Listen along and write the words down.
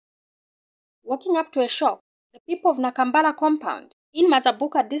walking up to a shop, the people of Nakambala compound in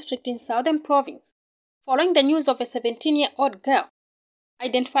Mazabuka District in Southern Province, following the news of a 17-year-old girl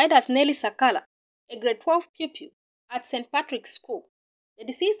identified as Nelly Sakala, a grade 12 pupil at St. Patrick's School. The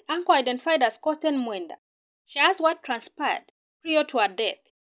deceased uncle, identified as Kosten Mwenda, shares what transpired prior to her death.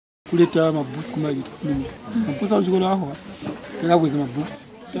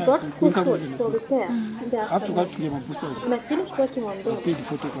 She bought school clothes for repair in the afternoon. When I finished working on them, I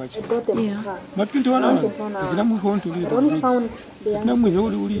got them in car. I only found the young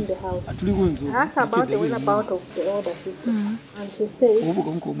sister in the house. I asked her about the whereabouts of the older sister, and she said she was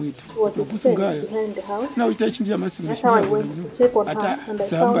with friends behind the house. That's how I went to check on her, and I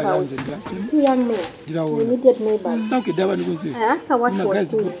found her with two young men, the immediate neighbors. I asked her what she was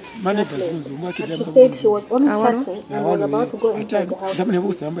doing that place, and she said she was only chatting and was about to go inside the house.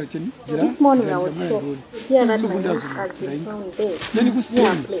 So this morning I was shocked to hear that my niece has been found dead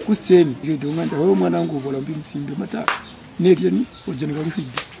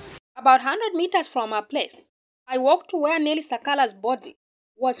About 100 meters from her place, I walked to where Nelly Sakala's body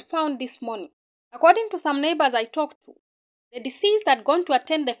was found this morning. According to some neighbors I talked to, the deceased had gone to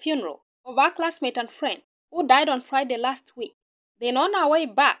attend the funeral of her classmate and friend who died on Friday last week. Then on her way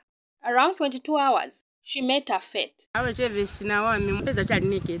back, around 22 hours, she met her fate. This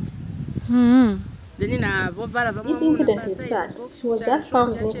incident is sad. She was just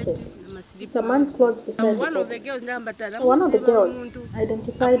found naked. It's a man's clothes beside the body. So one of the girls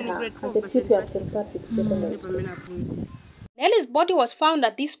identified her as a pupil at St. Patrick's Secondary School. Nelly's body was found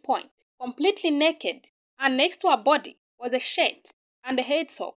at this point, completely naked, and next to her body was a shirt and a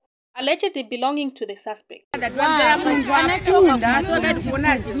head sock, allegedly belonging to the suspect.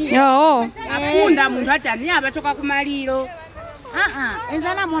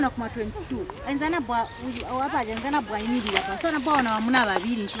 Enzana mwana kuma 22 enzana bwa awapaje enzana bwa imirira pa so na bona wamuna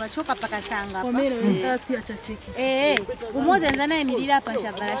babiri shiwachoka paka sanga umoze enzana imirira pa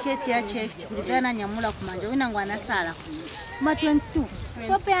shabara sheti ya checked kulitana nyamula kumanja wina ngwana sala kuma 22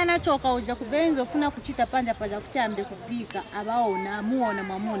 so pe anachoka uja kubenzo funa kuchita panja paja kutyambe kupika abaona muona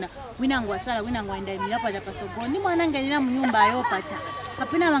mamuna wina ngwa sala wina ngwa enda imirira paja pasogo ni mwana ngelina munyumba yopata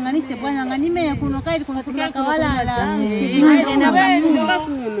kapina manganise bwana nganime kuno kaidi kuno tukaka wala ala Nelly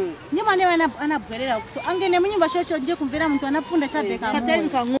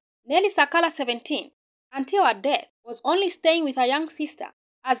Sakala, 17, until her death, was only staying with her young sister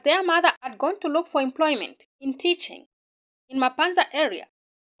as their mother had gone to look for employment in teaching in Mapanza area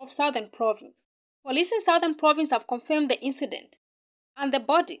of Southern Province. Police in Southern Province have confirmed the incident, and the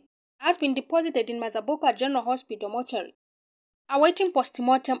body has been deposited in Mazabuka General Hospital mortuary, awaiting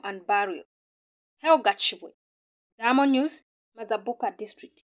postmortem and burial. Helga Chibwe, Diamond News, Mazabuka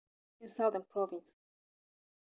District in Southern Province.